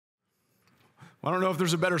I don't know if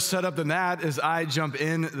there's a better setup than that as I jump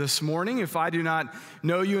in this morning. If I do not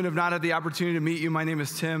know you and have not had the opportunity to meet you, my name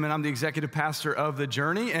is Tim, and I'm the executive pastor of The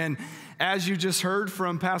Journey. And as you just heard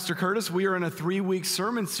from Pastor Curtis, we are in a 3-week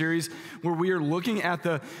sermon series where we are looking at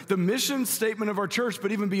the mission statement of our church,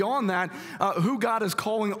 but even beyond that, who God is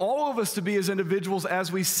calling all of us to be as individuals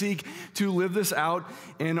as we seek to live this out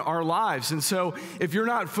in our lives. And so if you're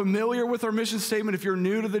not familiar with our mission statement, if you're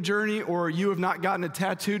new to The Journey or you have not gotten it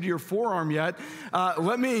tattooed to your forearm yet,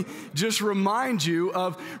 let me just remind you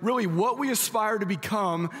of really what we aspire to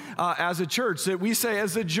become as a church. That we say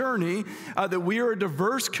as a journey that we are a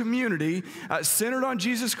diverse community centered on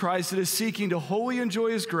Jesus Christ that is seeking to wholly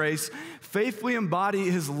enjoy His grace, faithfully embody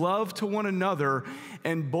His love to one another,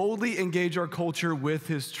 and boldly engage our culture with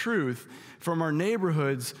His truth from our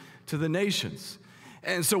neighborhoods to the nations.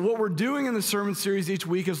 And so what we're doing in the sermon series each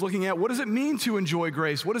week is looking at what does it mean to enjoy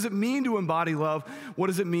grace? What does it mean to embody love? What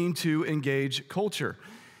does it mean to engage culture?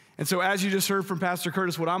 And so as you just heard from Pastor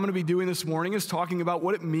Curtis, what I'm going to be doing this morning is talking about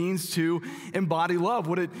what it means to embody love,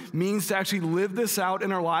 what it means to actually live this out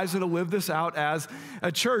in our lives and to live this out as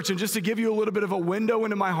a church. And just to give you a little bit of a window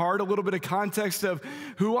into my heart, a little bit of context of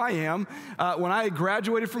who I am, when I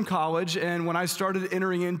graduated from college and when I started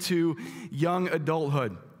entering into young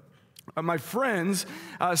adulthood, my friends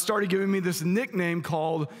started giving me this nickname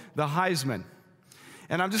called the Heisman.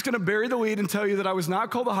 And I'm just going to bury the lead and tell you that I was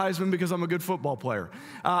not called the Heisman because I'm a good football player.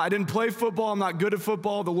 I didn't play football. I'm not good at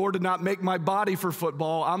football. The Lord did not make my body for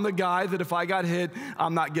football. I'm the guy that if I got hit,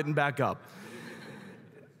 I'm not getting back up.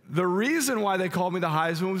 The reason why they called me the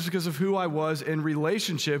Heisman was because of who I was in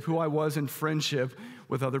relationship, who I was in friendship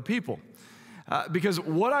with other people. Because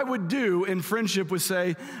what I would do in friendship was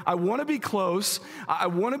say, I want to be close, I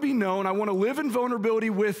want to be known, I want to live in vulnerability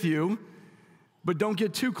with you, but don't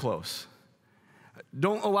get too close.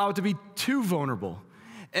 Don't allow it to be too vulnerable.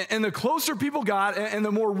 And the closer people got and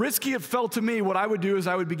the more risky it felt to me, what I would do is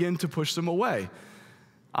I would begin to push them away,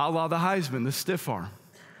 a la the Heisman, the stiff arm.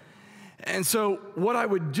 And so what I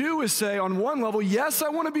would do is say on one level, yes, I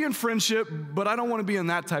want to be in friendship, but I don't want to be in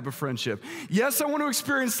that type of friendship. Yes, I want to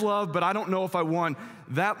experience love, but I don't know if I want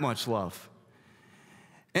that much love.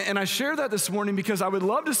 And I share that this morning because I would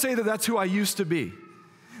love to say that that's who I used to be.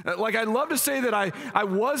 Like I'd love to say that I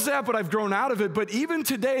was that, but I've grown out of it. But even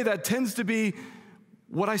today, that tends to be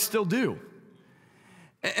what I still do.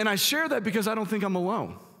 And I share that because I don't think I'm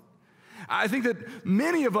alone. I think that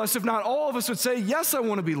many of us, if not all of us, would say, yes, I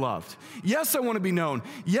want to be loved. Yes, I want to be known.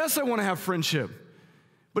 Yes, I want to have friendship.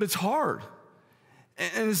 But it's hard.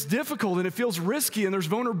 And it's difficult, and it feels risky, and there's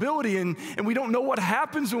vulnerability, and we don't know what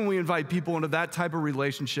happens when we invite people into that type of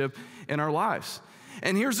relationship in our lives.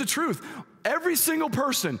 And here's the truth. Every single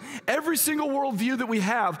person, every single worldview that we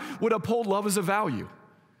have would uphold love as a value.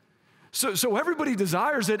 So everybody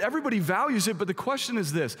desires it, everybody values it, but the question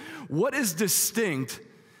is this: what is distinct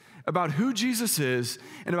about who Jesus is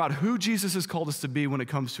and about who Jesus has called us to be when it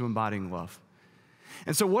comes to embodying love?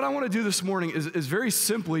 And so what I want to do this morning is very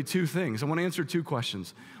simply two things. I want to answer two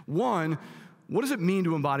questions. One, what does it mean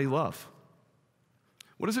to embody love?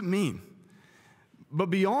 What does it mean? But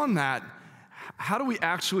beyond that, how do we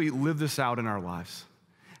actually live this out in our lives?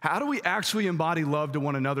 How do we actually embody love to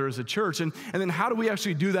one another as a church? And then how do we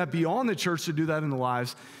actually do that beyond the church to do that in the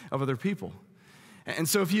lives of other people? And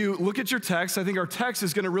so if you look at your text, I think our text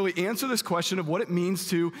is going to really answer this question of what it means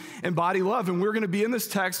to embody love. And we're going to be in this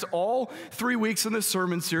text all 3 weeks in this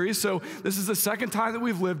sermon series. So this is the second time that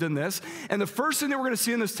we've lived in this. And the first thing that we're going to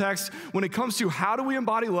see in this text when it comes to how do we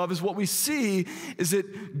embody love is what we see is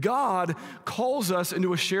that God calls us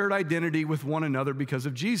into a shared identity with one another because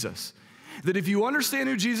of Jesus. That if you understand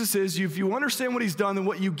who Jesus is, if you understand what He's done, then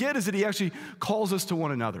what you get is that He actually calls us to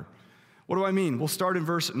one another. What do I mean? We'll start in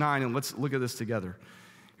verse 9 and let's look at this together.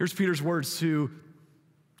 Here's Peter's words to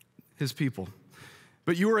his people.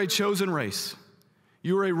 But you are a chosen race.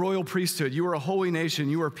 You are a royal priesthood. You are a holy nation.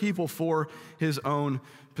 You are people for His own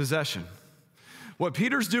possession. What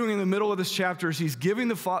Peter's doing in the middle of this chapter is he's giving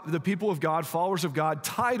the people of God, followers of God,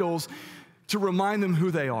 titles to remind them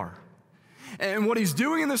who they are. And what he's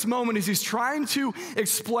doing in this moment is he's trying to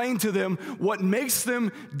explain to them what makes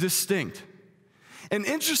them distinct. And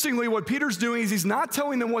interestingly, what Peter's doing is he's not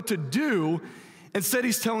telling them what to do. Instead,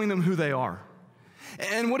 he's telling them who they are.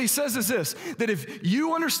 And what he says is this, that if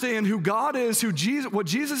you understand who God is, what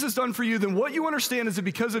Jesus has done for you, then what you understand is that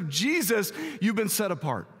because of Jesus, you've been set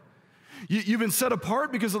apart. You've been set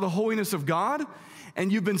apart because of the holiness of God,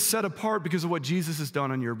 and you've been set apart because of what Jesus has done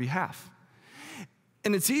on your behalf.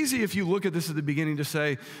 And it's easy if you look at this at the beginning to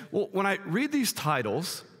say, well, when I read these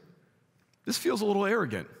titles, this feels a little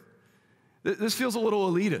arrogant. This feels a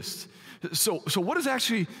little elitist. So what is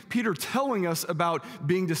actually Peter telling us about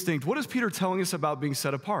being distinct? What is Peter telling us about being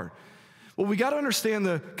set apart? Well, we got to understand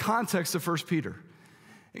the context of 1 Peter.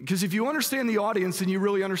 Because if you understand the audience, then you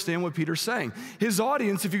really understand what Peter's saying. His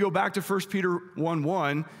audience, if you go back to 1 Peter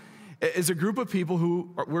 1:1, is a group of people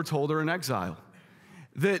who we're told are in exile.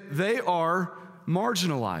 That they are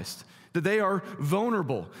marginalized, that they are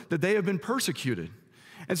vulnerable, that they have been persecuted.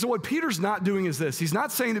 And so what Peter's not doing is this. He's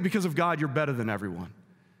not saying that because of God, you're better than everyone.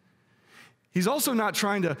 He's also not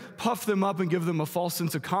trying to puff them up and give them a false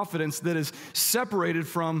sense of confidence that is separated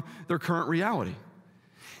from their current reality.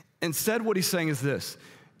 Instead, what he's saying is this: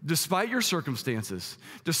 despite your circumstances,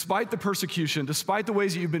 despite the persecution, despite the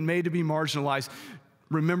ways that you've been made to be marginalized,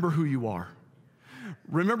 remember who you are.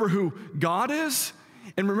 Remember who God is,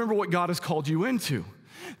 and remember what God has called you into.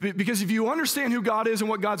 Because if you understand who God is and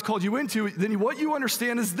what God's called you into, then what you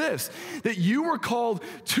understand is this: that you were called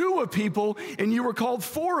to a people and you were called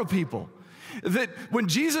for a people. That when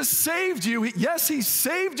Jesus saved you, yes, he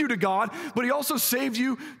saved you to God, but he also saved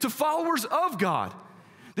you to followers of God.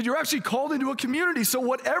 That you're actually called into a community. So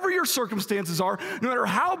whatever your circumstances are, no matter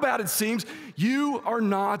how bad it seems, you are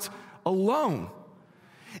not alone.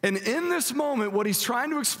 And in this moment, what he's trying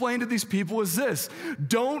to explain to these people is this: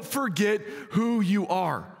 don't forget who you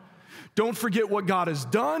are. Don't forget what God has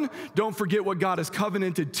done. Don't forget what God has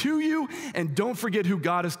covenanted to you. And don't forget who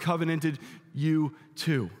God has covenanted you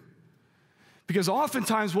to. Because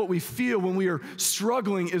oftentimes what we feel when we are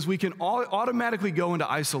struggling is we can automatically go into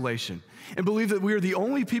isolation and believe that we are the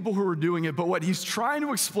only people who are doing it. But what he's trying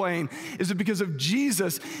to explain is that because of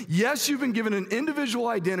Jesus, yes, you've been given an individual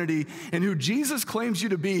identity and who Jesus claims you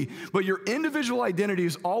to be, but your individual identity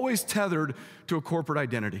is always tethered to a corporate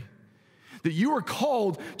identity. That you are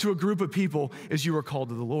called to a group of people as you are called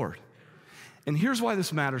to the Lord. And here's why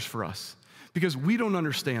this matters for us: because we don't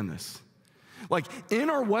understand this. Like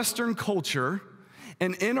in our Western culture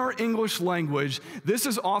and in our English language, this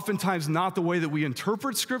is oftentimes not the way that we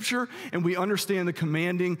interpret Scripture and we understand the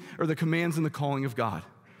commanding or the commands and the calling of God.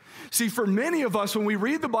 See, for many of us, when we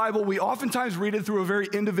read the Bible, we oftentimes read it through a very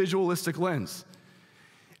individualistic lens.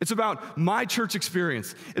 It's about my church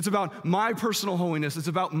experience. It's about my personal holiness. It's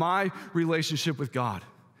about my relationship with God.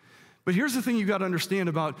 But here's the thing you got to understand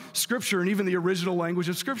about Scripture and even the original language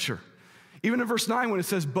of Scripture. Even in verse 9 when it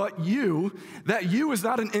says, but you, that you is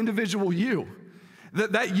not an individual you.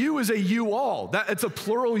 That you is a you all. That it's a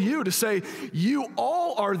plural you to say you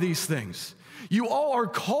all are these things. You all are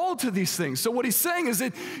called to these things. So what he's saying is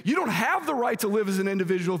that you don't have the right to live as an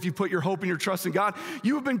individual if you put your hope and your trust in God.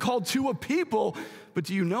 You have been called to a people, but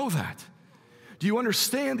do you know that? Do you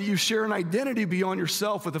understand that you share an identity beyond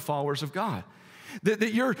yourself with the followers of God?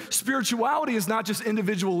 That your spirituality is not just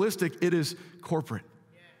individualistic, it is corporate.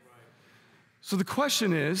 So the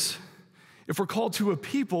question is, if we're called to a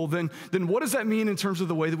people, then what does that mean in terms of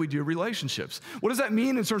the way that we do relationships? What does that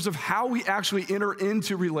mean in terms of how we actually enter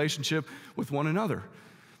into relationship with one another?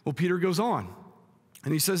 Well, Peter goes on,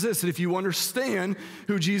 and he says this: that if you understand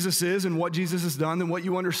who Jesus is and what Jesus has done, then what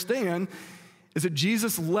you understand is that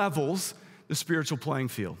Jesus levels the spiritual playing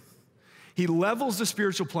field. He levels the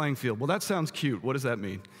spiritual playing field. Well, that sounds cute. What does that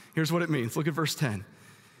mean? Here's what it means. Look at verse 10.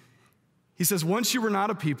 He says, once you were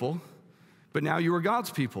not a people, but now you are God's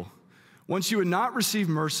people. Once you had not received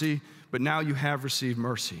mercy, but now you have received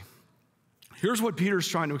mercy. Here's what Peter's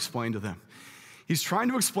trying to explain to them. He's trying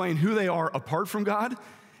to explain who they are apart from God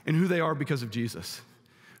and who they are because of Jesus.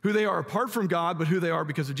 Who they are apart from God, but who they are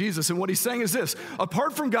because of Jesus. And what he's saying is this: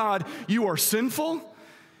 apart from God, you are sinful,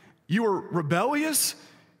 you are rebellious,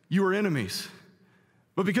 you are enemies.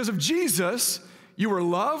 But because of Jesus, you are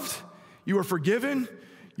loved, you are forgiven,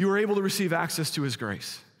 you are able to receive access to his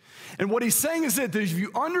grace. And what he's saying is that if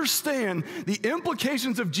you understand the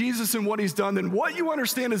implications of Jesus and what he's done, then what you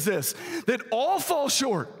understand is this: that all fall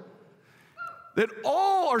short, that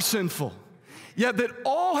all are sinful, yet that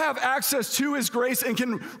all have access to his grace and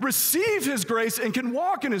can receive his grace and can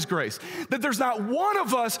walk in his grace. That there's not one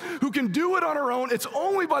of us who can do it on our own. It's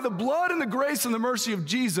only by the blood and the grace and the mercy of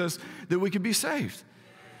Jesus that we can be saved.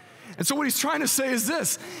 And so what he's trying to say is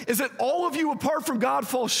this, is that all of you apart from God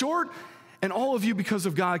fall short, and all of you, because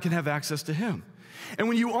of God, can have access to him. And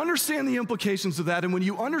when you understand the implications of that, and when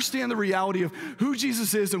you understand the reality of who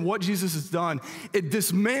Jesus is and what Jesus has done, it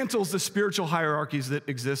dismantles the spiritual hierarchies that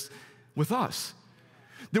exist with us.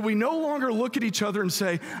 That we no longer look at each other and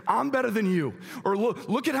say, I'm better than you, or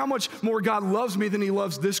look at how much more God loves me than he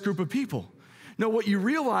loves this group of people. No, what you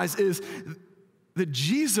realize is that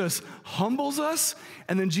Jesus humbles us,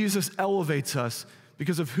 and then Jesus elevates us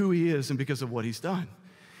because of who he is and because of what he's done.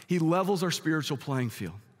 He levels our spiritual playing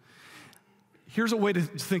field. Here's a way to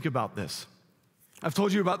think about this. I've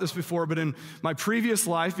told you about this before, but in my previous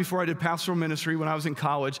life, before I did pastoral ministry when I was in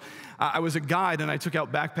college, I was a guide and I took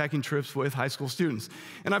out backpacking trips with high school students.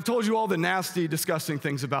 And I've told you all the nasty, disgusting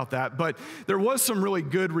things about that, but there was some really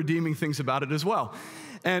good, redeeming things about it as well.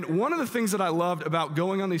 And one of the things that I loved about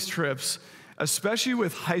going on these trips, especially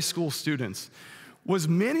with high school students, was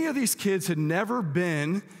many of these kids had never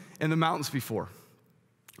been in the mountains before.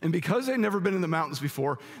 And because they'd never been in the mountains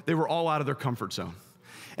before, they were all out of their comfort zone.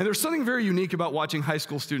 And there's something very unique about watching high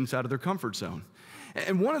school students out of their comfort zone.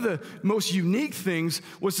 And one of the most unique things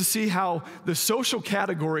was to see how the social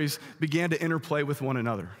categories began to interplay with one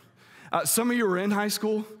another. Some of you are in high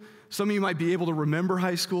school. Some of you might be able to remember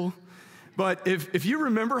high school. But if you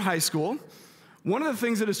remember high school, one of the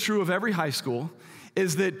things that is true of every high school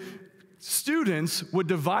is that students would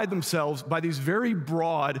divide themselves by these very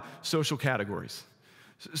broad social categories.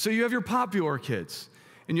 So you have your popular kids,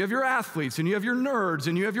 and you have your athletes, and you have your nerds,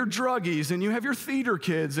 and you have your druggies, and you have your theater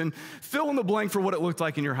kids, and fill in the blank for what it looked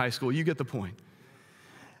like in your high school. You get the point.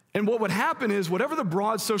 And what would happen is, whatever the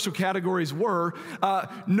broad social categories were,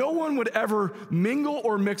 no one would ever mingle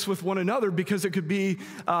or mix with one another because it could be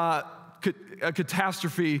a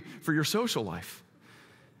catastrophe for your social life.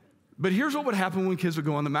 But here's what would happen when kids would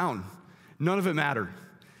go on the mountain. None of it mattered.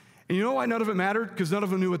 And you know why none of it mattered? Because none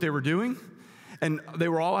of them knew what they were doing. And they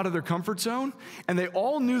were all out of their comfort zone, and they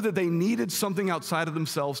all knew that they needed something outside of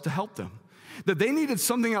themselves to help them, that they needed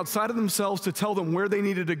something outside of themselves to tell them where they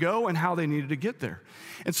needed to go and how they needed to get there.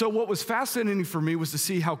 And so what was fascinating for me was to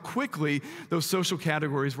see how quickly those social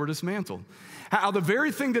categories were dismantled, how the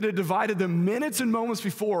very thing that had divided them minutes and moments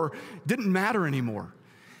before didn't matter anymore.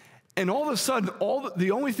 And all of a sudden, the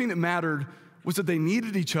only thing that mattered was that they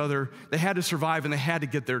needed each other, they had to survive, and they had to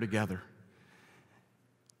get there together.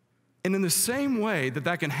 And in the same way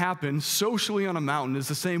that can happen socially on a mountain is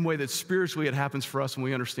the same way that spiritually it happens for us when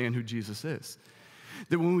we understand who Jesus is.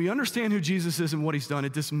 That when we understand who Jesus is and what he's done,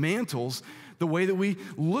 it dismantles the way that we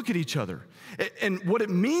look at each other. And what it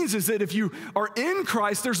means is that if you are in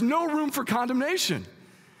Christ, there's no room for condemnation.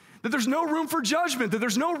 That there's no room for judgment. That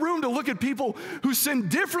there's no room to look at people who sin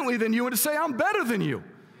differently than you and to say, I'm better than you.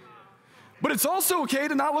 But it's also okay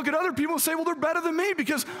to not look at other people and say, well, they're better than me,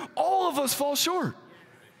 because all of us fall short.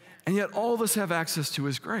 And yet all of us have access to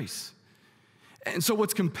his grace. And so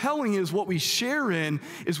what's compelling is what we share in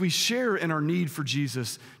our need for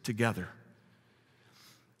Jesus together.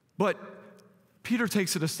 But Peter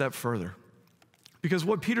takes it a step further. Because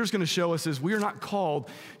what Peter's going to show us is we are not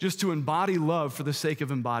called just to embody love for the sake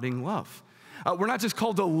of embodying love. We're not just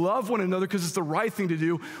called to love one another because it's the right thing to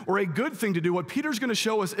do or a good thing to do. What Peter's going to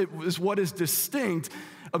show us is what is distinct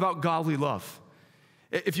about godly love.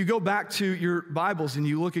 If you go back to your Bibles and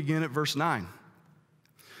you look again at verse 9,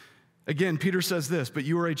 again, Peter says this, but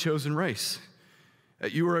you are a chosen race.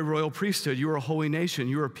 You are a royal priesthood. You are a holy nation.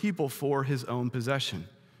 You are a people for his own possession.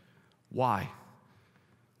 Why?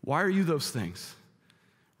 Why are you those things?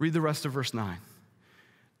 Read the rest of verse 9.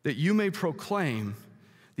 That you may proclaim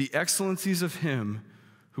the excellencies of him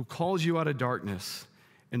who called you out of darkness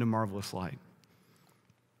into marvelous light.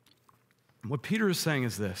 What Peter is saying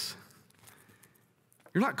is this.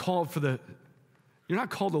 You're not called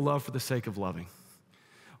to love for the sake of loving.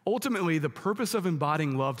 Ultimately, the purpose of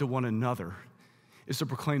embodying love to one another is to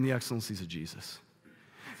proclaim the excellencies of Jesus.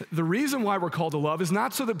 The reason why we're called to love is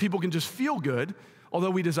not so that people can just feel good, although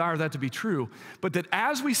we desire that to be true, but that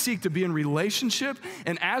as we seek to be in relationship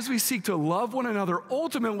and as we seek to love one another,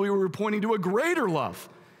 ultimately we're pointing to a greater love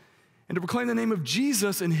and to proclaim the name of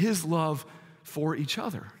Jesus and his love for each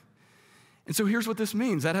other. And so here's what this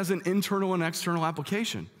means. That has an internal and external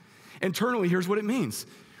application. Internally, here's what it means.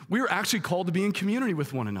 We are actually called to be in community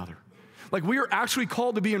with one another. Like, we are actually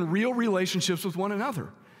called to be in real relationships with one another.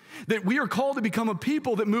 That we are called to become a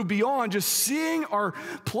people that move beyond just seeing our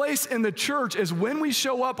place in the church as when we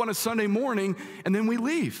show up on a Sunday morning and then we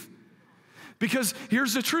leave. Because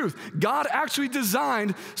here's the truth. God actually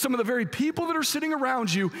designed some of the very people that are sitting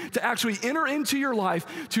around you to actually enter into your life,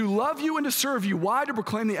 to love you and to serve you. Why? To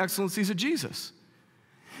proclaim the excellencies of Jesus.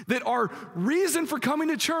 That our reason for coming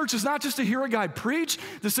to church is not just to hear a guy preach,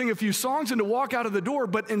 to sing a few songs, and to walk out of the door,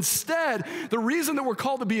 but instead, the reason that we're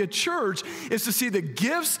called to be a church is to see the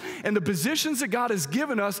gifts and the positions that God has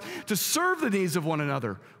given us to serve the needs of one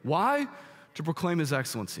another. Why? To proclaim his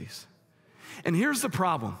excellencies. And here's the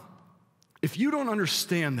problem. If you don't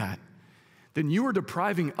understand that, then you are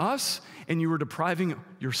depriving us and you are depriving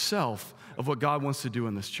yourself of what God wants to do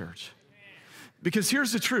in this church. Because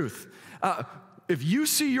here's the truth. If you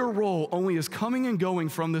see your role only as coming and going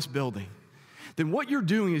from this building, then what you're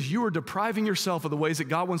doing is you are depriving yourself of the ways that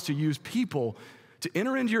God wants to use people to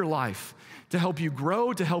enter into your life, to help you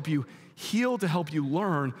grow, to help you heal to help you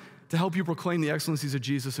learn, to help you proclaim the excellencies of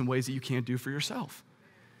Jesus in ways that you can't do for yourself.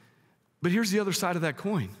 But here's the other side of that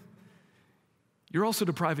coin. You're also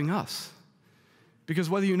depriving us. Because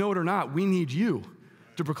whether you know it or not, we need you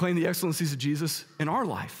to proclaim the excellencies of Jesus in our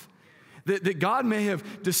life. That God may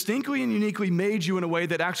have distinctly and uniquely made you in a way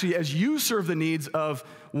that actually, as you serve the needs of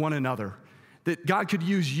one another, that God could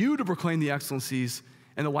use you to proclaim the excellencies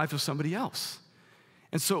in the life of somebody else.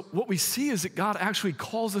 And so what we see is that God actually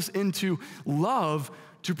calls us into love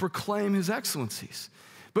to proclaim his excellencies.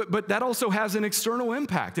 But that also has an external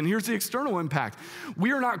impact. And here's the external impact.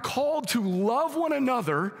 We are not called to love one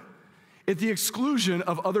another at the exclusion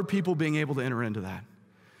of other people being able to enter into that.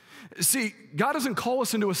 See, God doesn't call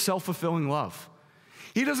us into a self-fulfilling love.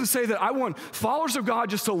 He doesn't say that I want followers of God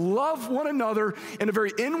just to love one another in a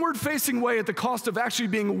very inward-facing way at the cost of actually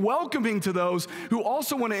being welcoming to those who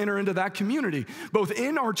also want to enter into that community, both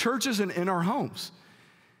in our churches and in our homes.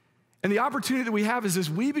 And the opportunity that we have is as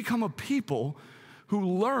we become a people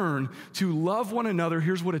who learn to love one another,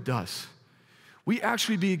 here's what it does. We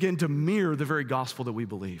actually begin to mirror the very gospel that we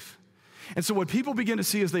believe. And so what people begin to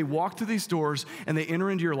see as they walk through these doors and they enter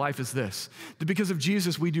into your life is this: that because of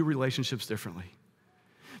Jesus, we do relationships differently.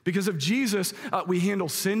 Because of Jesus, we handle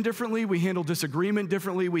sin differently, we handle disagreement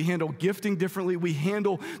differently, we handle gifting differently, we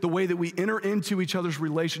handle the way that we enter into each other's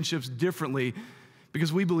relationships differently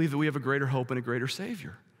because we believe that we have a greater hope and a greater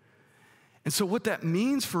Savior. And so what that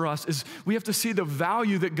means for us is we have to see the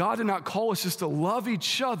value that God did not call us just to love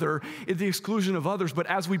each other at the exclusion of others, but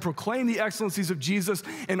as we proclaim the excellencies of Jesus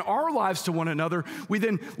in our lives to one another, we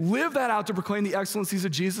then live that out to proclaim the excellencies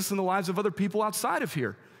of Jesus in the lives of other people outside of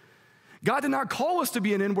here. God did not call us to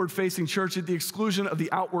be an inward-facing church at the exclusion of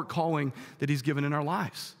the outward calling that he's given in our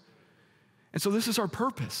lives. And so this is our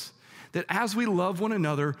purpose, that as we love one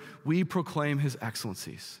another, we proclaim his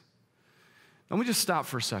excellencies. Now, let me just stop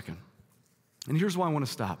for a second. And here's why I want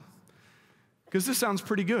to stop. Because this sounds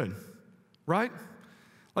pretty good, right?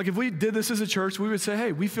 Like if we did this as a church, we would say,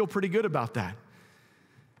 hey, we feel pretty good about that.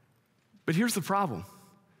 But here's the problem.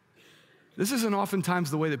 This isn't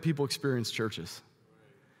oftentimes the way that people experience churches.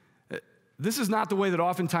 This is not the way that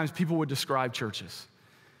oftentimes people would describe churches.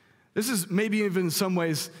 This is maybe even in some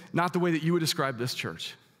ways not the way that you would describe this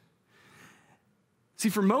church. See,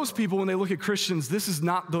 for most people, when they look at Christians, this is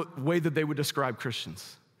not the way that they would describe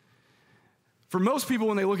Christians. For most people,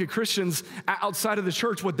 when they look at Christians outside of the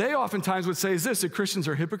church, what they oftentimes would say is this: that Christians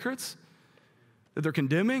are hypocrites, that they're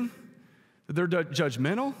condemning, that they're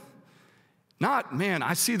judgmental. Not, man,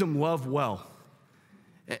 I see them love well,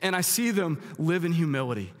 and I see them live in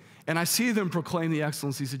humility, and I see them proclaim the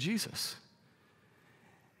excellencies of Jesus.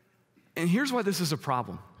 And here's why this is a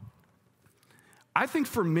problem. I think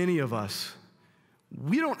for many of us,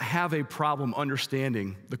 we don't have a problem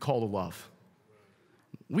understanding the call to love.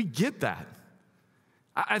 We get that.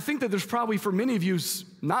 I think that there's probably for many of you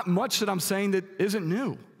not much that I'm saying that isn't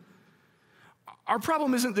new. Our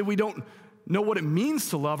problem isn't that we don't know what it means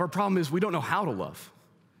to love. Our problem is we don't know how to love.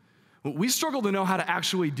 We struggle to know how to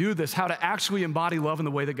actually do this, how to actually embody love in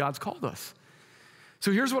the way that God's called us.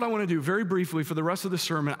 So here's what I want to do very briefly for the rest of the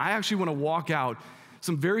sermon. I actually want to walk out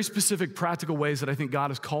some very specific practical ways that I think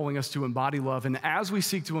God is calling us to embody love. And as we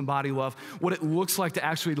seek to embody love, what it looks like to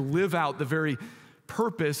actually live out the very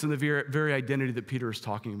purpose and the very identity that Peter is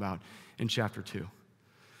talking about in chapter 2.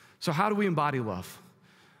 So how do we embody love?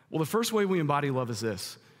 Well, the first way we embody love is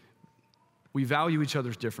this: we value each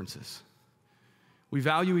other's differences. We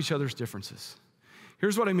value each other's differences.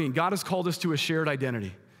 Here's what I mean. God has called us to a shared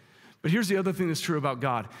identity. But here's the other thing that's true about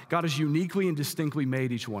God. God has uniquely and distinctly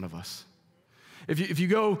made each one of us. If you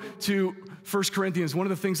go to 1 Corinthians, one of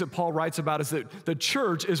the things that Paul writes about is that the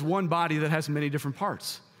church is one body that has many different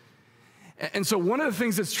parts. And so one of the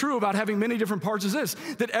things that's true about having many different parts is this: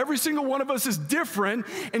 that every single one of us is different,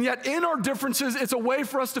 and yet in our differences, it's a way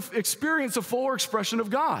for us to experience a fuller expression of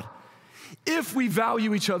God if we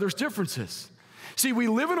value each other's differences. See, we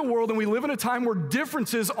live in a world and we live in a time where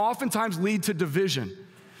differences oftentimes lead to division.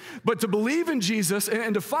 But to believe in Jesus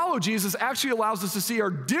and to follow Jesus actually allows us to see our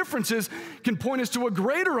differences can point us to a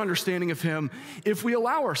greater understanding of him if we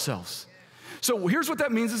allow ourselves. So here's what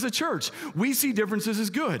that means as a church. We see differences as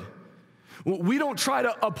good. We don't try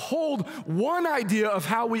to uphold one idea of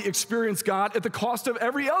how we experience God at the cost of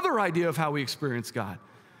every other idea of how we experience God.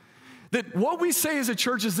 That what we say as a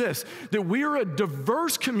church is this: that we are a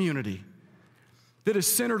diverse community that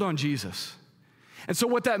is centered on Jesus. And so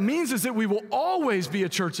what that means is that we will always be a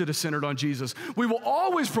church that is centered on Jesus. We will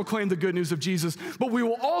always proclaim the good news of Jesus, but we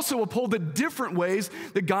will also uphold the different ways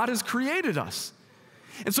that God has created us.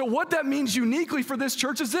 And so what that means uniquely for this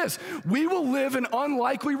church is this: we will live in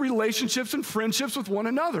unlikely relationships and friendships with one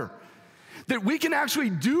another. That we can actually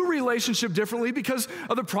do relationship differently because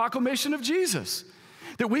of the proclamation of Jesus.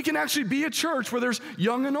 That we can actually be a church where there's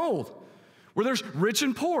young and old, where there's rich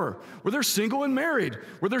and poor, where there's single and married,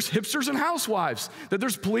 where there's hipsters and housewives, that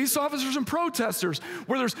there's police officers and protesters,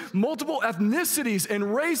 where there's multiple ethnicities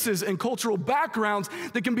and races and cultural backgrounds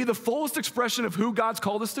that can be the fullest expression of who God's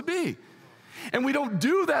called us to be. And we don't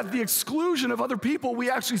do that at the exclusion of other people.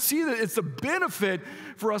 We actually see that it's a benefit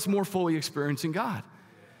for us more fully experiencing God.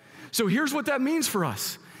 So here's what that means for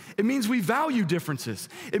us. It means we value differences.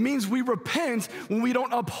 It means we repent when we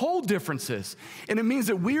don't uphold differences. And it means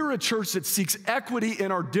that we are a church that seeks equity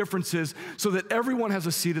in our differences so that everyone has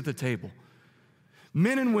a seat at the table.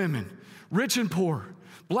 Men and women, rich and poor,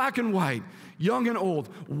 black and white, young and old.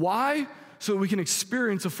 Why? So that we can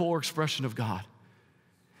experience a fuller expression of God.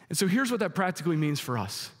 And so here's what that practically means for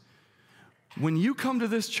us. When you come to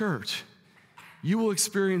this church, you will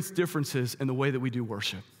experience differences in the way that we do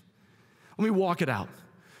worship. Let me walk it out.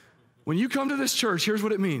 When you come to this church, here's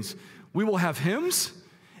what it means. We will have hymns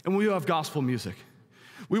and we will have gospel music.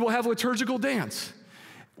 We will have liturgical dance.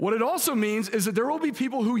 What it also means is that there will be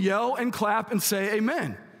people who yell and clap and say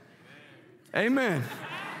amen. Amen.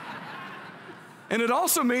 And it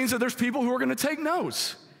also means that there's people who are going to take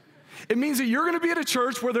notes. It means that you're going to be at a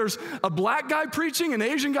church where there's a black guy preaching, an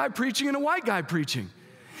Asian guy preaching, and a white guy preaching.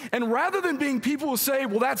 And rather than being people who say,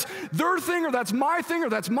 well, that's their thing, or that's my thing, or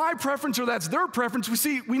that's my preference, or that's their preference,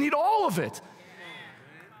 we need all of it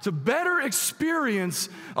to better experience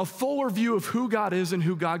a fuller view of who God is and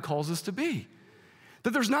who God calls us to be.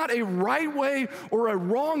 That there's not a right way or a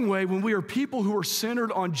wrong way when we are people who are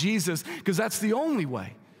centered on Jesus, because that's the only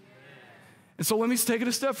way. And so let me take it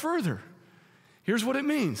a step further. Here's what it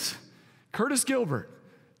means. Curtis Gilbert,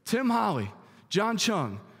 Tim Holley, John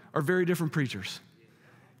Chung are very different preachers.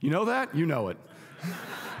 You know that? You know it.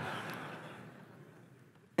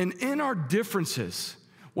 And in our differences,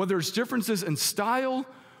 whether it's differences in style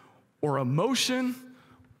or emotion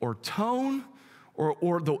or tone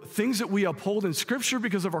or the things that we uphold in Scripture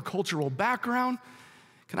because of our cultural background,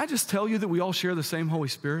 can I just tell you that we all share the same Holy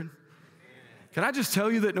Spirit? Can I just tell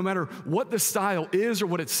you that no matter what the style is or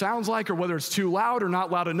what it sounds like or whether it's too loud or not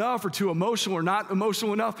loud enough or too emotional or not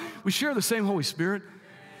emotional enough, we share the same Holy Spirit.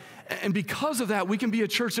 And because of that, we can be a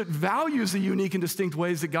church that values the unique and distinct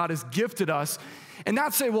ways that God has gifted us and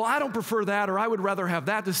not say, well, I don't prefer that or I would rather have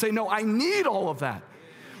that, to say, no, I need all of that.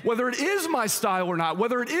 Whether it is my style or not,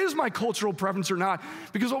 whether it is my cultural preference or not,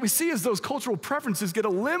 because what we see is those cultural preferences get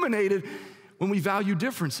eliminated when we value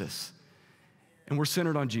differences and we're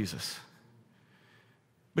centered on Jesus.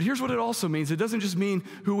 But here's what it also means. It doesn't just mean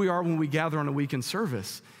who we are when we gather on a weekend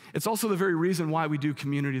service. It's also the very reason why we do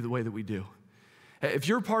community the way that we do. If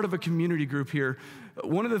you're part of a community group here,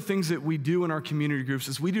 one of the things that we do in our community groups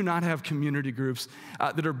is we do not have community groups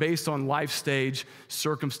that are based on life stage,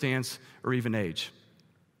 circumstance, or even age.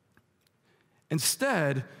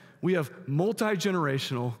 Instead, we have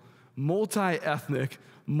multi-generational, multi-ethnic,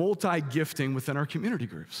 multi-gifting within our community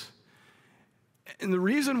groups. And the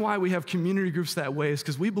reason why we have community groups that way is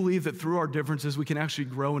because we believe that through our differences, we can actually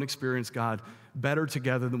grow and experience God better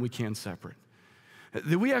together than we can separate.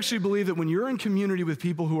 That we actually believe that when you're in community with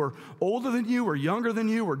people who are older than you or younger than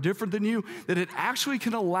you or different than you, that it actually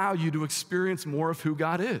can allow you to experience more of who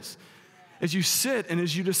God is. As you sit and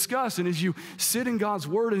as you discuss and as you sit in God's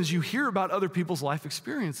word and as you hear about other people's life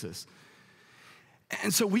experiences.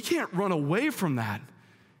 And so we can't run away from that.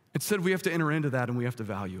 Instead, we have to enter into that and we have to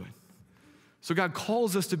value it. So God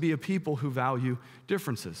calls us to be a people who value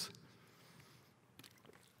differences.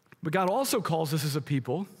 But God also calls us as a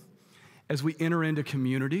people, as we enter into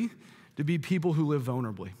community, to be people who live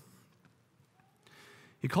vulnerably.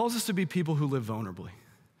 He calls us to be people who live vulnerably.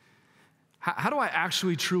 How do I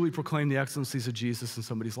actually truly proclaim the excellencies of Jesus in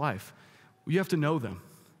somebody's life? Well, you have to know them.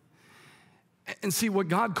 And see, what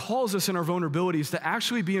God calls us in our vulnerability is to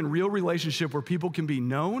actually be in real relationship where people can be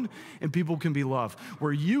known and people can be loved,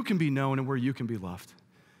 where you can be known and where you can be loved.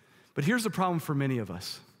 But here's the problem for many of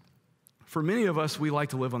us. For many of us, we like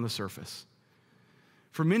to live on the surface.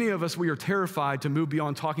 For many of us, we are terrified to move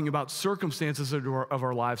beyond talking about circumstances of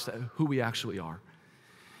our lives to who we actually are.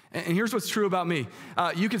 And here's what's true about me.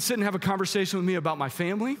 You can sit and have a conversation with me about my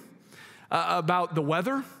family, about the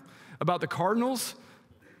weather, about the Cardinals,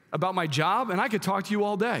 about my job, and I could talk to you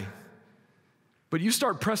all day. But you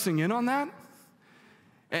start pressing in on that,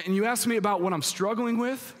 and you ask me about what I'm struggling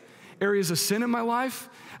with, areas of sin in my life,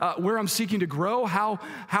 where I'm seeking to grow, how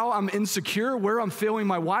I'm insecure, where I'm failing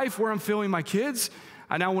my wife, where I'm failing my kids.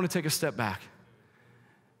 I now want to take a step back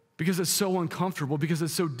because it's so uncomfortable, because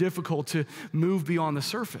it's so difficult to move beyond the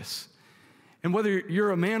surface. And whether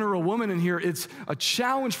you're a man or a woman in here, it's a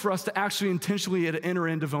challenge for us to actually intentionally enter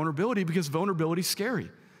into vulnerability because vulnerability is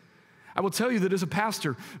scary. I will tell you that as a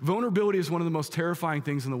pastor, vulnerability is one of the most terrifying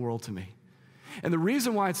things in the world to me. And the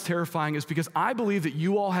reason why it's terrifying is because I believe that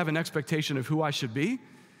you all have an expectation of who I should be,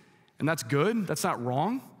 and that's good, that's not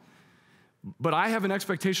wrong. But I have an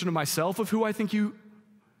expectation of myself of who I think you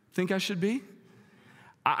think I should be.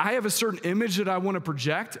 I have a certain image that I want to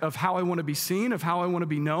project of how I want to be seen, of how I want to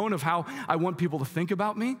be known, of how I want people to think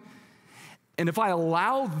about me. And if I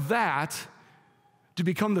allow that to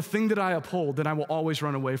become the thing that I uphold, then I will always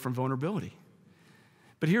run away from vulnerability.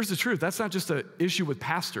 But here's the truth. That's not just an issue with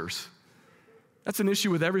pastors. That's an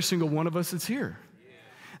issue with every single one of us that's here.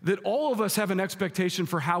 That all of us have an expectation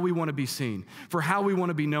for how we want to be seen, for how we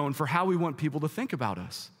want to be known, for how we want people to think about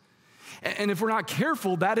us. And if we're not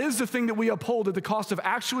careful, that is the thing that we uphold at the cost of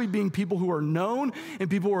actually being people who are known and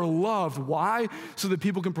people who are loved. Why? So that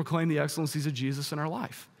people can proclaim the excellencies of Jesus in our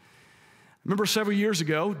life. I remember several years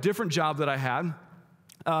ago, different job that I had.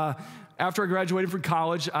 After I graduated from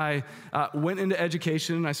college, I went into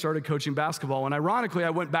education and I started coaching basketball. And ironically, I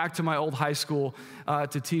went back to my old high school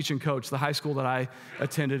to teach and coach, the high school that I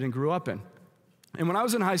attended and grew up in. And when I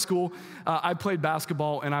was in high school, I played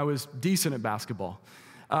basketball and I was decent at basketball.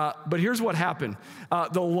 But here's what happened.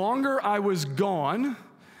 The longer I was gone,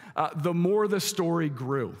 the more the story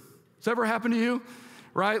grew. Has that ever happened to you?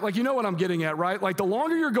 Right? Like, you know what I'm getting at, right? Like, the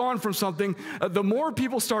longer you're gone from something, the more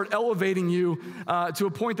people start elevating you to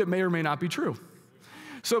a point that may or may not be true.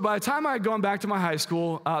 So by the time I had gone back to my high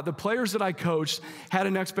school, the players that I coached had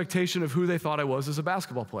an expectation of who they thought I was as a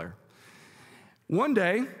basketball player. One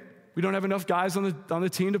day, we don't have enough guys on the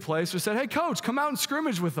team to play, so I said, hey, coach, come out and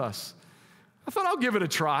scrimmage with us. I thought I'll give it a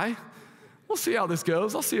try. We'll see how this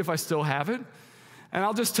goes. I'll see if I still have it. And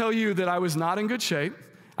I'll just tell you that I was not in good shape.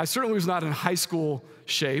 I certainly was not in high school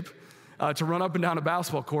shape to run up and down a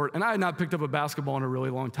basketball court, and I had not picked up a basketball in a really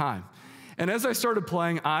long time. And as I started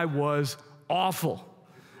playing, I was awful.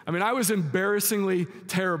 I mean, I was embarrassingly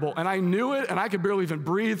terrible, and I knew it, and I could barely even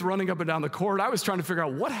breathe running up and down the court. I was trying to figure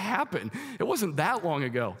out what happened. It wasn't that long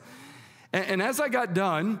ago. And as I got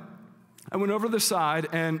done, I went over to the side,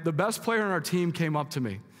 and the best player on our team came up to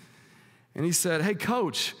me. And he said, hey,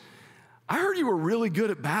 coach, I heard you were really good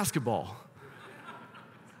at basketball.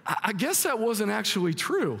 I guess that wasn't actually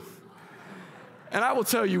true. And I will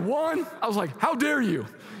tell you, one, I was like, how dare you?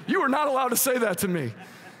 You are not allowed to say that to me.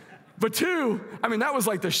 But two, I mean, that was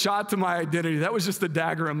like the shot to my identity. That was just the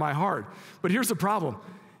dagger in my heart. But here's the problem.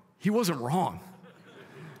 He wasn't wrong.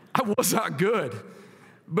 I was not good.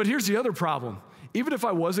 But here's the other problem. Even if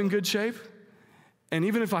I was in good shape, and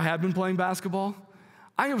even if I had been playing basketball,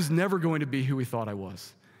 I was never going to be who he thought I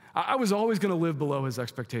was. I was always going to live below his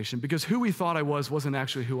expectation because who he thought I was wasn't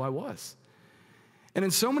actually who I was. And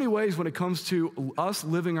in so many ways, when it comes to us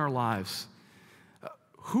living our lives,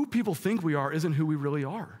 who people think we are isn't who we really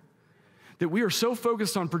are. That we are so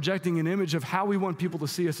focused on projecting an image of how we want people to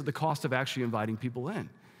see us at the cost of actually inviting people in.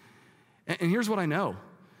 And here's what I know.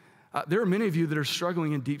 There are many of you that are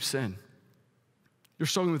struggling in deep sin. You're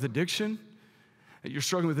struggling with addiction. You're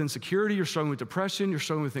struggling with insecurity. You're struggling with depression. You're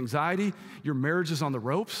struggling with anxiety. Your marriage is on the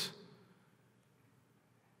ropes.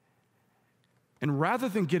 And rather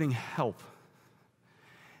than getting help,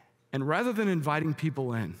 and rather than inviting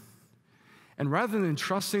people in, and rather than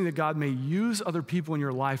trusting that God may use other people in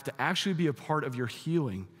your life to actually be a part of your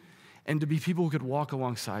healing and to be people who could walk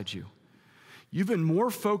alongside you, you've been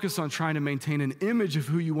more focused on trying to maintain an image of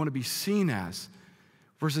who you want to be seen as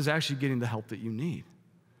versus actually getting the help that you need.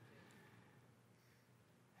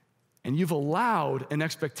 And you've allowed an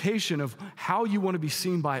expectation of how you want to be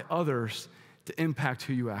seen by others to impact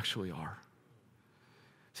who you actually are.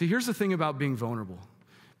 See, here's the thing about being vulnerable.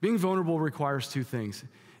 Being vulnerable requires two things.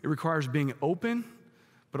 It requires being open,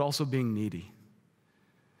 but also being needy.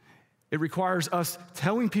 It requires us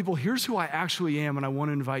telling people, here's who I actually am, and I want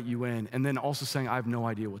to invite you in, and then also saying, I have no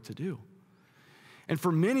idea what to do. And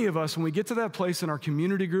for many of us, when we get to that place in our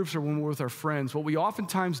community groups or when we're with our friends, what we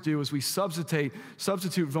oftentimes do is we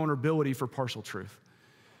substitute vulnerability for partial truth.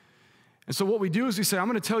 And so what we do is we say, I'm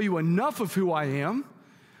going to tell you enough of who I am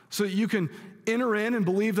so that you can enter in and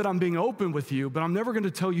believe that I'm being open with you, but I'm never going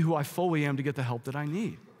to tell you who I fully am to get the help that I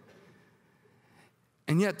need.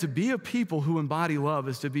 And yet, to be a people who embody love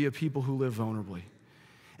is to be a people who live vulnerably.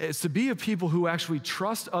 It's to be a people who actually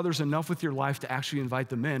trust others enough with your life to actually invite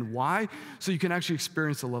them in. Why? So you can actually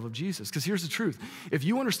experience the love of Jesus. Because here's the truth. If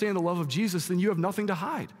you understand the love of Jesus, then you have nothing to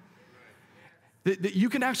hide. That you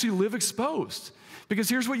can actually live exposed. Because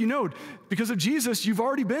here's what you know. Because of Jesus, you've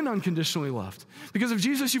already been unconditionally loved. Because of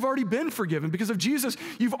Jesus, you've already been forgiven. Because of Jesus,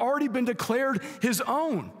 you've already been declared his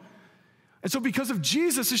own. And so because of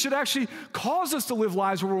Jesus, it should actually cause us to live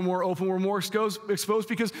lives where we're more open, we're more exposed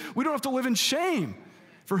because we don't have to live in shame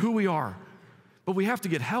for who we are. But we have to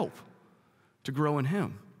get help to grow in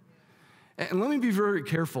him. And let me be very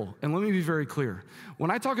careful, and let me be very clear. When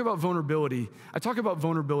I talk about vulnerability, I talk about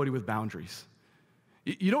vulnerability with boundaries.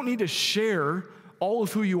 You don't need to share all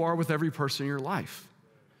of who you are with every person in your life.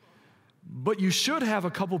 But you should have a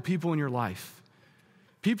couple people in your life.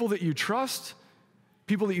 People that you trust,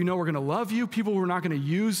 people that you know are going to love you, people who are not going to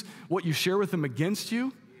use what you share with them against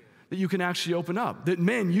you, that you can actually open up. That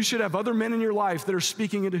men, you should have other men in your life that are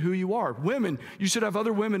speaking into who you are. Women, you should have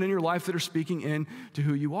other women in your life that are speaking into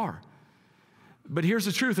who you are. But here's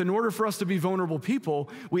the truth. In order for us to be vulnerable people,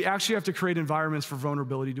 we actually have to create environments for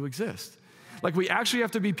vulnerability to exist. Like we actually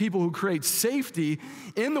have to be people who create safety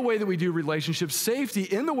in the way that we do relationships, safety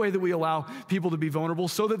in the way that we allow people to be vulnerable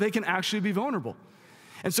so that they can actually be vulnerable.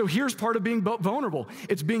 And so here's part of being vulnerable.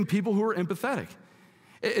 It's being people who are empathetic.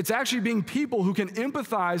 It's actually being people who can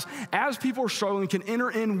empathize as people are struggling, can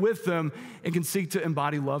enter in with them, and can seek to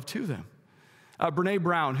embody love to them. Brene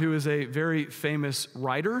Brown, who is a very famous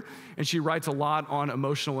writer, and she writes a lot on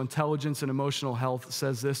emotional intelligence and emotional health,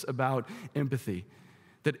 says this about empathy,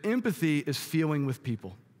 that empathy is feeling with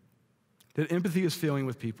people. That empathy is feeling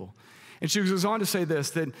with people. And she goes on to say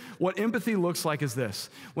this, that what empathy looks like is this.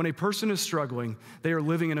 When a person is struggling, they are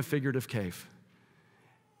living in a figurative cave.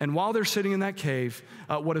 And while they're sitting in that cave,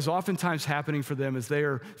 what is oftentimes happening for them is they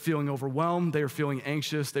are feeling overwhelmed, they are feeling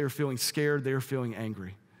anxious, they are feeling scared, they are feeling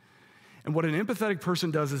angry. And what an empathetic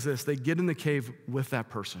person does is this, they get in the cave with that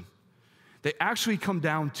person. They actually come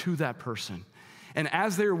down to that person. And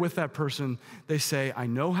as they are with that person, they say, I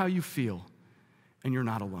know how you feel, and you're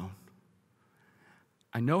not alone.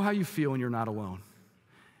 I know how you feel, and you're not alone.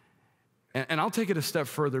 And I'll take it a step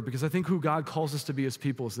further because I think who God calls us to be as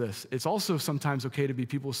people is this. It's also sometimes okay to be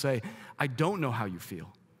people who say, I don't know how you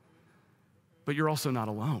feel, but you're also not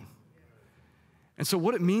alone. And so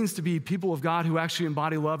what it means to be people of God who actually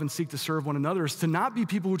embody love and seek to serve one another is to not be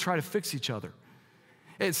people who try to fix each other.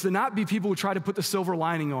 It's to not be people who try to put the silver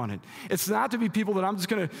lining on it. It's not to be people that I'm just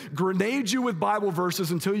going to grenade you with Bible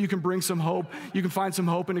verses until you can bring some hope, you can find some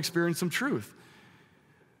hope and experience some truth.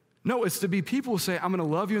 No, it's to be people who say, I'm going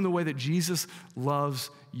to love you in the way that Jesus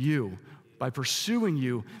loves you, by pursuing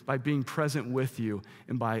you, by being present with you,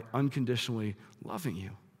 and by unconditionally loving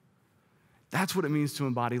you. That's what it means to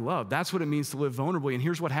embody love. That's what it means to live vulnerably. And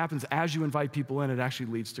here's what happens as you invite people in, it actually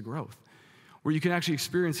leads to growth, where you can actually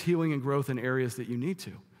experience healing and growth in areas that you need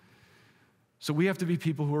to. So we have to be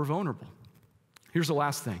people who are vulnerable. Here's the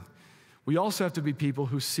last thing. We also have to be people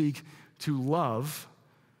who seek to love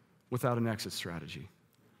without an exit strategy.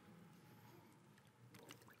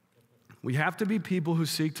 We have to be people who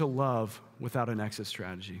seek to love without an exit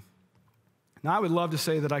strategy. Now, I would love to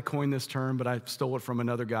say that I coined this term, but I stole it from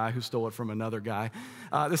another guy who stole it from another guy.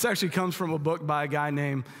 This actually comes from a book by a guy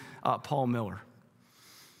named Paul Miller.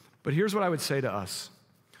 But here's what I would say to us.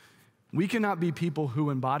 We cannot be people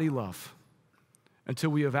who embody love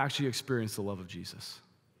until we have actually experienced the love of Jesus.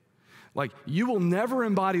 Like, you will never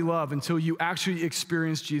embody love until you actually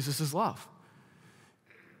experience Jesus' love.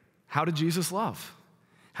 How did Jesus love?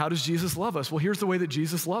 How does Jesus love us? Well, here's the way that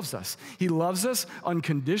Jesus loves us. He loves us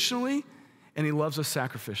unconditionally, and he loves us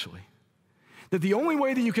sacrificially. That the only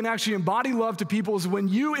way that you can actually embody love to people is when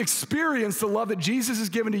you experience the love that Jesus has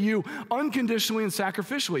given to you unconditionally and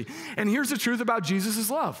sacrificially. And here's the truth about Jesus'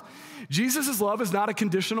 love. Jesus' love is not a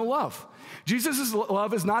conditional love. Jesus'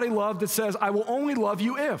 love is not a love that says, I will only love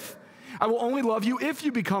you if. I will only love you if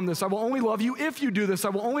you become this. I will only love you if you do this. I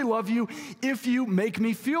will only love you if you make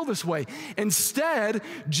me feel this way. Instead,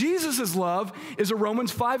 Jesus' love is a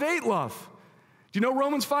Romans 5:8 love. Do you know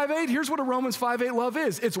Romans 5:8? Here's what a Romans 5:8 love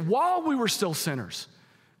is. It's while we were still sinners,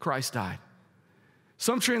 Christ died.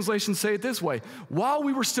 Some translations say it this way. While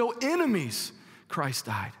we were still enemies, Christ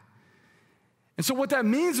died. And so what that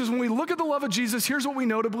means is when we look at the love of Jesus, here's what we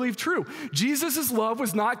know to believe true. Jesus' love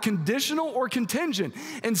was not conditional or contingent.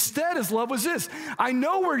 Instead, his love was this. I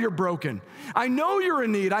know where you're broken. I know you're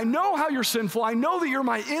in need. I know how you're sinful. I know that you're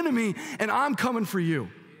my enemy, and I'm coming for you.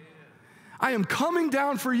 I am coming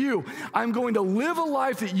down for you. I'm going to live a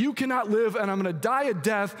life that you cannot live, and I'm going to die a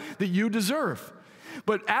death that you deserve.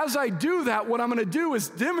 But as I do that, what I'm going to do is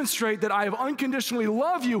demonstrate that I have unconditionally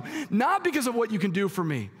loved you, not because of what you can do for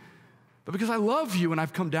me, but because I love you and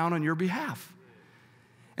I've come down on your behalf.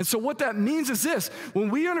 And so what that means is this. When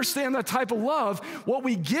we understand that type of love, what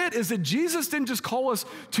we get is that Jesus didn't just call us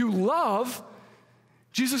to love,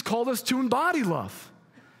 Jesus called us to embody love.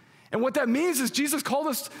 And what that means is Jesus called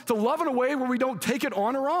us to love in a way where we don't take it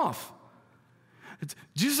on or off.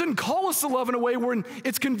 Jesus didn't call us to love in a way where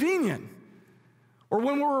it's convenient. or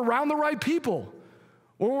when we're around the right people,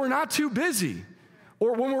 or we're not too busy,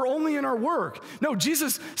 or when we're only in our work. No,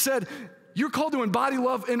 Jesus said, you're called to embody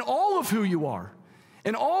love in all of who you are,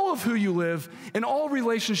 in all of who you live, in all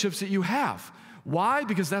relationships that you have. Why?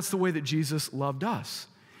 Because that's the way that Jesus loved us.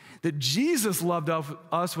 That Jesus loved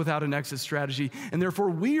us without an exit strategy, and therefore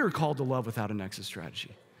we are called to love without an exit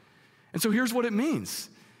strategy. And so here's what it means.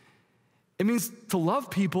 It means to love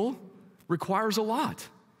people requires a lot,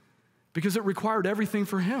 because it required everything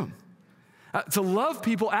for him. To love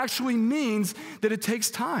people actually means that it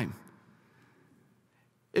takes time.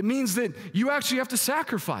 It means that you actually have to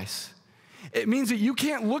sacrifice. It means that you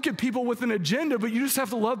can't look at people with an agenda, but you just have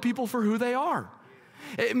to love people for who they are.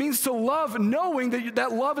 It means to love knowing that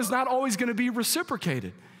that love is not always going to be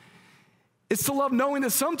reciprocated. It's to love knowing that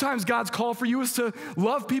sometimes God's call for you is to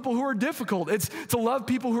love people who are difficult. It's to love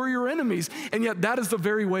people who are your enemies, and yet that is the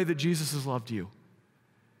very way that Jesus has loved you.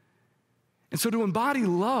 And so to embody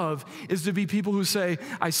love is to be people who say,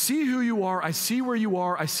 I see who you are, I see where you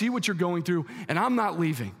are, I see what you're going through, and I'm not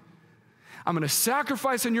leaving. I'm going to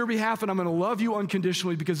sacrifice on your behalf, and I'm going to love you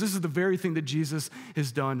unconditionally because this is the very thing that Jesus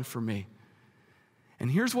has done for me.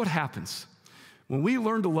 And here's what happens. When we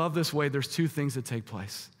learn to love this way, there's two things that take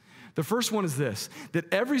place. The first one is this,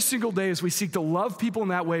 that every single day as we seek to love people in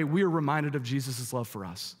that way, we are reminded of Jesus' love for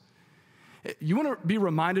us. You want to be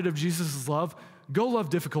reminded of Jesus' love? Go love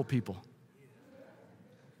difficult people.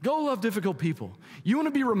 Go love difficult people. You want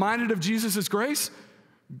to be reminded of Jesus' grace?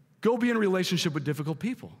 Go be in a relationship with difficult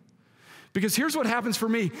people. Because here's what happens for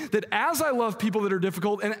me, that as I love people that are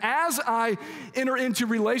difficult and as I enter into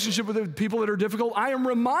relationship with the people that are difficult, I am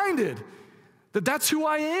reminded that that's who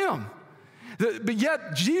I am. But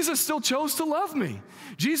yet, Jesus still chose to love me.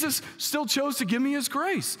 Jesus still chose to give me his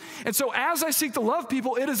grace. And so as I seek to love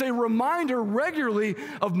people, it is a reminder regularly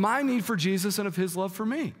of my need for Jesus and of his love for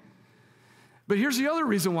me. But here's the other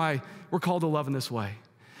reason why we're called to love in this way.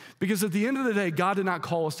 Because at the end of the day, God did not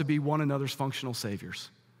call us to be one another's functional saviors.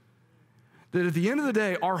 That at the end of the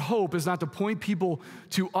day, our hope is not to point people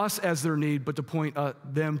to us as their need, but to point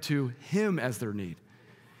them to him as their need.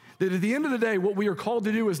 That at the end of the day, what we are called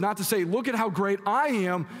to do is not to say, look at how great I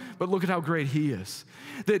am, but look at how great he is.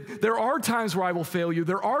 That there are times where I will fail you.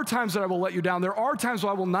 There are times that I will let you down. There are times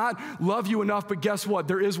where I will not love you enough, but guess what?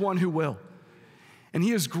 There is one who will. And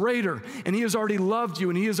he is greater, and he has already loved you,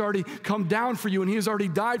 and he has already come down for you, and he has already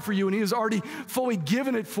died for you, and he has already fully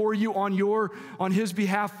given it for you on his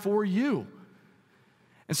behalf for you.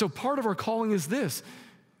 And so part of our calling is this.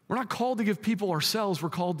 We're not called to give people ourselves, we're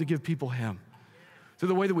called to give people him. Through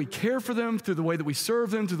the way that we care for them, through the way that we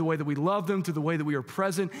serve them, through the way that we love them, through the way that we are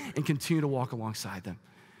present and continue to walk alongside them.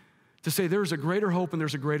 To say there's a greater hope and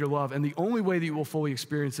there's a greater love, and the only way that you will fully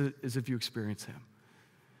experience it is if you experience him.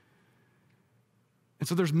 And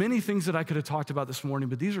so there's many things that I could have talked about this morning,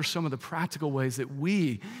 but these are some of the practical ways that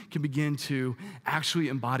we can begin to actually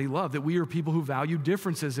embody love, that we are people who value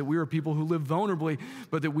differences, that we are people who live vulnerably,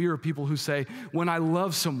 but that we are people who say, when I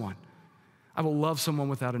love someone, I will love someone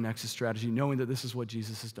without an exit strategy, knowing that this is what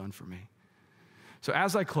Jesus has done for me. So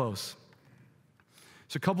as I close,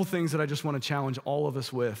 there's a couple things that I just want to challenge all of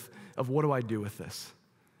us with of what do I do with this?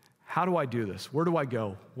 How do I do this? Where do I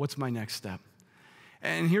go? What's my next step?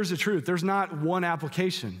 And here's the truth. There's not one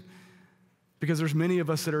application because there's many of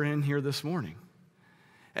us that are in here this morning.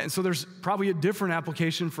 And so there's probably a different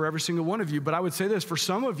application for every single one of you. But I would say this, for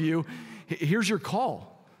some of you, here's your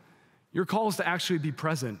call. Your call is to actually be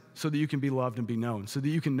present so that you can be loved and be known, so that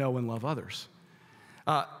you can know and love others.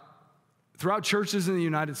 Throughout churches in the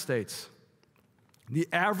United States, the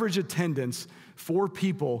average attendance for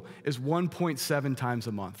people is 1.7 times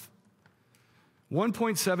a month.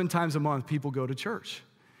 1.7 times a month people go to church,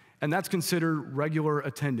 and that's considered regular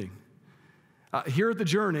attending. Here at The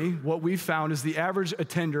Journey, what we've found is the average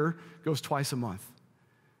attender goes twice a month.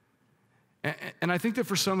 And I think that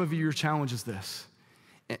for some of you, your challenge is this.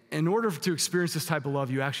 In order to experience this type of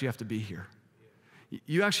love, you actually have to be here.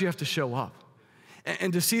 You actually have to show up.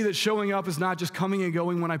 And to see that showing up is not just coming and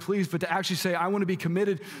going when I please, but to actually say, I want to be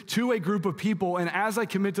committed to a group of people, and as I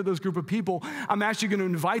commit to those group of people, I'm actually going to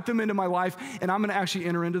invite them into my life, and I'm going to actually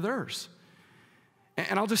enter into theirs.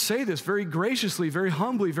 And I'll just say this very graciously, very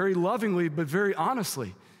humbly, very lovingly, but very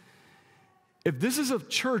honestly. If this is a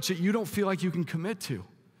church that you don't feel like you can commit to,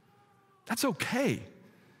 that's okay.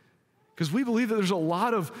 Because we believe that there's a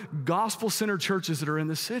lot of gospel-centered churches that are in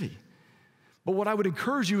this city. But what I would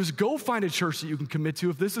encourage you is go find a church that you can commit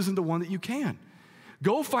to if this isn't the one that you can.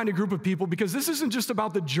 Go find a group of people, because this isn't just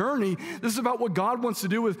about the journey. This is about what God wants to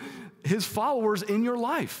do with his followers in your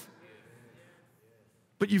life.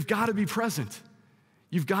 But you've got to be present.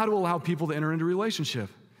 You've got to allow people to enter into a relationship.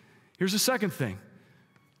 Here's the second thing.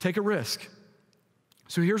 take a risk.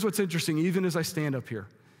 So here's what's interesting, even as I stand up here.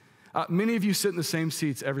 Many of you sit in the same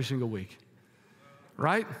seats every single week,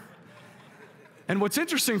 right? And what's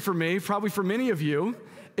interesting for me, probably for many of you,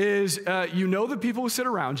 is you know the people who sit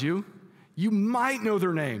around you. You might know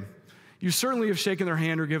their name. You certainly have shaken their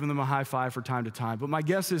hand or given them a high five from time to time, but my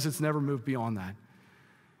guess is it's never moved beyond that.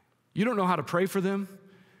 You don't know how to pray for them.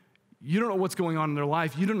 You don't know what's going on in their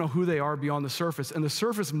life. You don't know who they are beyond the surface, and the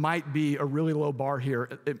surface might be a really low bar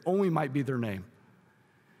here. It only might be their name.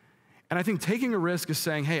 And I think taking a risk is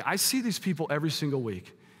saying, hey, I see these people every single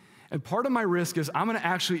week. And part of my risk is I'm gonna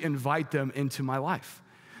actually invite them into my life.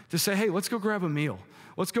 To say, hey, let's go grab a meal.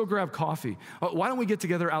 Let's go grab coffee. Why don't we get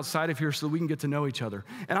together outside of here so that we can get to know each other?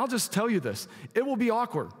 And I'll just tell you this, it will be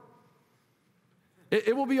awkward.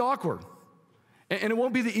 It will be awkward. And it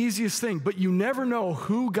won't be the easiest thing, but you never know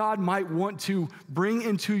who God might want to bring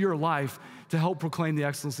into your life to help proclaim the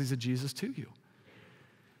excellencies of Jesus to you.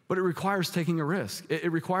 But it requires taking a risk.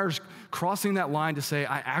 It requires crossing that line to say,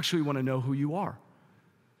 I actually want to know who you are.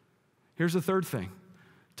 Here's the third thing,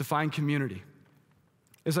 to find community.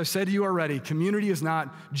 As I said to you already, community is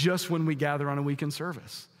not just when we gather on a weekend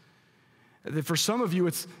service. For some of you,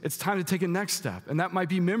 it's time to take a next step, and that might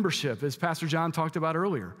be membership, as Pastor John talked about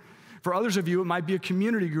earlier. For others of you, it might be a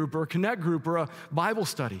community group or a connect group or a Bible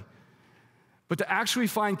study. But to actually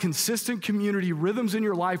find consistent community rhythms in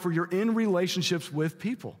your life where you're in relationships with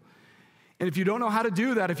people. And if you don't know how to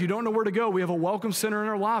do that, if you don't know where to go, we have a welcome center in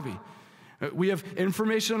our lobby. We have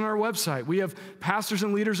information on our website. We have pastors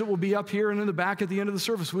and leaders that will be up here and in the back at the end of the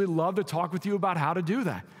service. We'd love to talk with you about how to do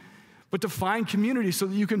that. But to find community so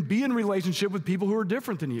that you can be in relationship with people who are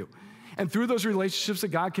different than you. And through those relationships that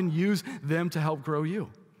God can use them to help grow you.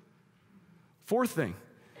 Fourth thing,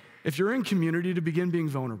 if you're in community, to begin being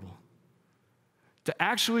vulnerable. To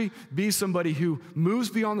actually be somebody who moves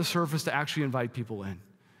beyond the surface to actually invite people in.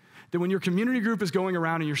 That when your community group is going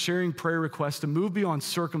around and you're sharing prayer requests, to move beyond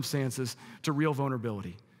circumstances to real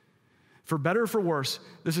vulnerability. For better or for worse,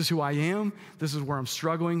 this is who I am, this is where I'm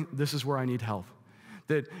struggling, this is where I need help.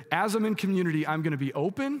 That as I'm in community, I'm gonna be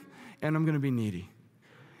open and I'm gonna be needy.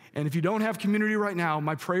 And if you don't have community right now,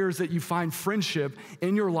 my prayer is that you find friendship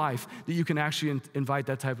in your life that you can actually invite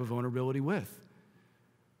that type of vulnerability with.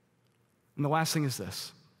 And the last thing is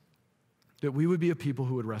this, that we would be a people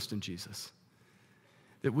who would rest in Jesus.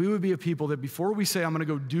 That we would be a people that before we say, I'm gonna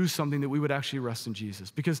go do something, that we would actually rest in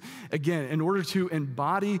Jesus. Because again, in order to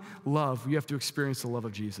embody love, you have to experience the love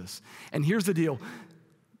of Jesus. And here's the deal,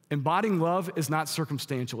 embodying love is not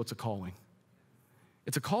circumstantial, it's a calling.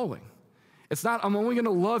 It's a calling. It's not, I'm only gonna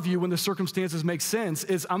love you when the circumstances make sense,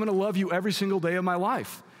 it's I'm gonna love you every single day of my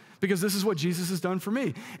life. Because this is what Jesus has done for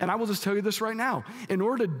me. And I will just tell you this right now. In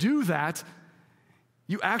order to do that,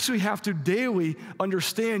 you actually have to daily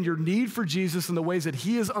understand your need for Jesus and the ways that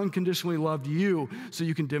he has unconditionally loved you so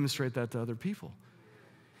you can demonstrate that to other people.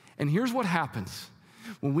 And here's what happens.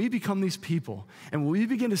 When we become these people and when we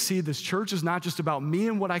begin to see this church is not just about me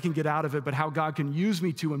and what I can get out of it, but how God can use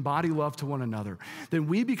me to embody love to one another, then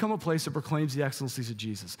we become a place that proclaims the excellencies of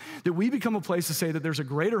Jesus. That we become a place to say that there's a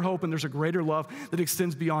greater hope and there's a greater love that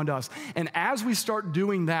extends beyond us. And as we start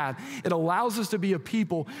doing that, it allows us to be a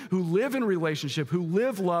people who live in relationship, who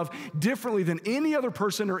live love differently than any other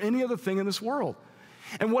person or any other thing in this world.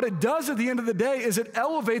 And what it does at the end of the day is it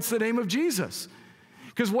elevates the name of Jesus.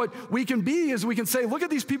 Because what we can be is we can say, look at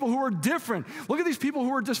these people who are different. Look at these people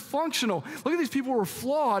who are dysfunctional. Look at these people who are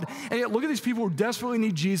flawed. And yet look at these people who desperately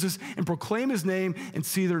need Jesus and proclaim his name and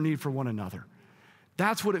see their need for one another.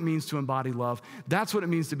 That's what it means to embody love. That's what it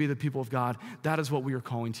means to be the people of God. That is what we are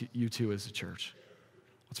calling you to as a church.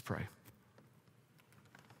 Let's pray.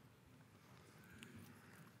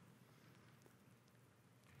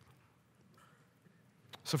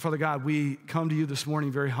 So Father God, we come to you this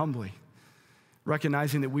morning very humbly,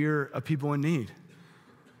 recognizing that we are a people in need.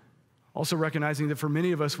 Also recognizing that for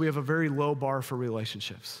many of us, we have a very low bar for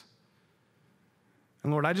relationships.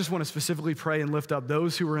 And Lord, I just want to specifically pray and lift up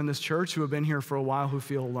those who are in this church who have been here for a while who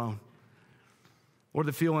feel alone. Lord,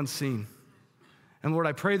 that feel unseen. And Lord,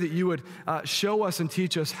 I pray that you would show us and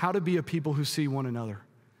teach us how to be a people who see one another.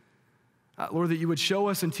 Lord, that you would show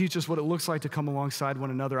us and teach us what it looks like to come alongside one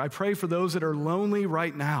another. I pray for those that are lonely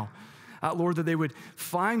right now, Lord, that they would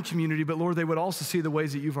find community, but Lord, they would also see the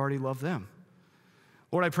ways that you've already loved them.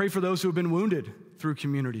 Lord, I pray for those who have been wounded through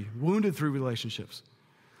community, wounded through relationships.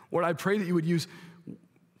 Lord, I pray that you would use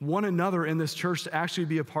one another in this church to actually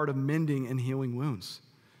be a part of mending and healing wounds.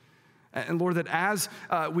 And Lord, that as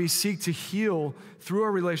we seek to heal through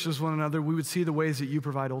our relationships with one another, we would see the ways that you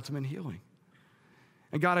provide ultimate healing.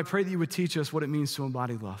 And God, I pray that you would teach us what it means to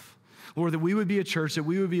embody love. Lord, that we would be a church, that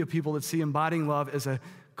we would be a people that see embodying love as a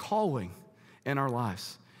calling in our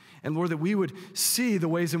lives. And Lord, that we would see the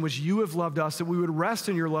ways in which you have loved us, that we would rest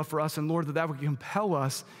in your love for us, and Lord, that would compel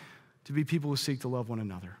us to be people who seek to love one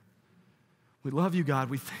another. We love you, God.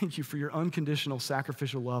 We thank you for your unconditional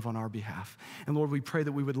sacrificial love on our behalf. And Lord, we pray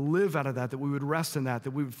that we would live out of that we would rest in that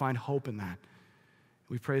we would find hope in that.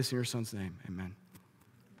 We pray this in your Son's name. Amen.